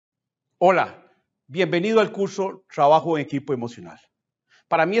Hola, bienvenido al curso Trabajo en Equipo Emocional.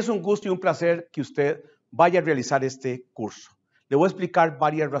 Para mí es un gusto y un placer que usted vaya a realizar este curso. Le voy a explicar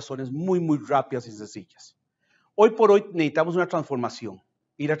varias razones muy rápidas y sencillas. Hoy por hoy necesitamos una transformación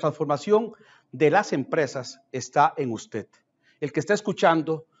y la transformación de las empresas está en usted. El que está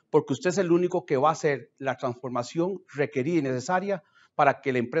escuchando, porque usted es el único que va a hacer la transformación requerida y necesaria para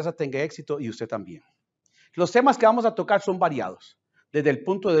que la empresa tenga éxito y usted también. Los temas que vamos a tocar son variados, desde el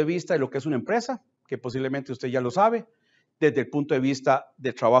punto de vista de lo que es una empresa, que posiblemente usted ya lo sabe, desde el punto de vista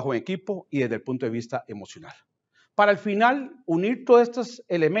de trabajo en equipo y desde el punto de vista emocional. Para al final unir todos estos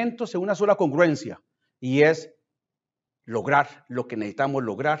elementos en una sola congruencia y es lograr lo que necesitamos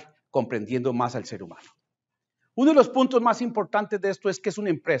lograr comprendiendo más al ser humano. Uno de los puntos más importantes de esto es que es una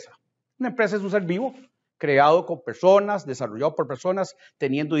empresa. Una empresa es un ser vivo, creado con personas, desarrollado por personas,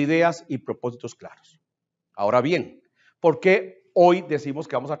 teniendo ideas y propósitos claros. Ahora bien, ¿por qué hoy decimos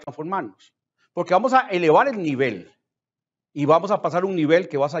que vamos a transformarnos? Porque vamos a elevar el nivel y vamos a pasar a un nivel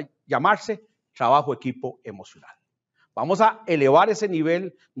que va a llamarse trabajo equipo emocional. Vamos a elevar ese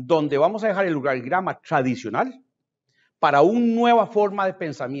nivel donde vamos a dejar el organigrama tradicional para una nueva forma de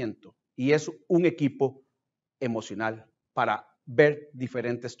pensamiento y es un equipo emocional para ver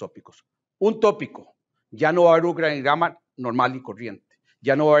diferentes tópicos. Un tópico, ya no va a haber un organigrama normal y corriente,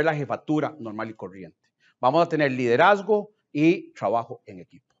 ya no va a haber la jefatura normal y corriente. Vamos a tener liderazgo y trabajo en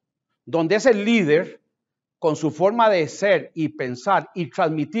equipo, donde ese líder, con su forma de ser y pensar y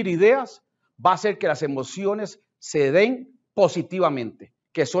transmitir ideas, va a hacer que las emociones se den positivamente,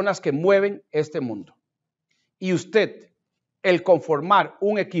 que son las que mueven este mundo. Y usted, el conformar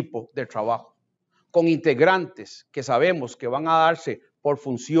un equipo de trabajo con integrantes que sabemos que van a darse por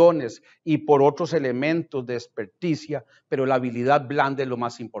funciones y por otros elementos de experticia, pero la habilidad blanda es lo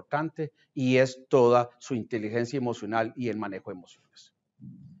más importante y es toda su inteligencia emocional y el manejo de emociones.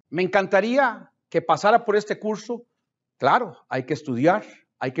 Me encantaría que pasara por este curso. Claro, hay que estudiar,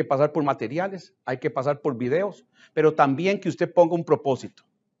 hay que pasar por materiales, hay que pasar por videos, pero también que usted ponga un propósito.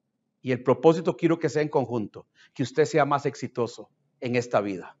 Y el propósito quiero que sea en conjunto, que usted sea más exitoso en esta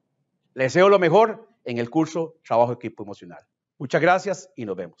vida. Le deseo lo mejor en el curso Trabajo Equipo Emocional. Muchas gracias y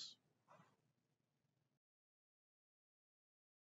nos vemos.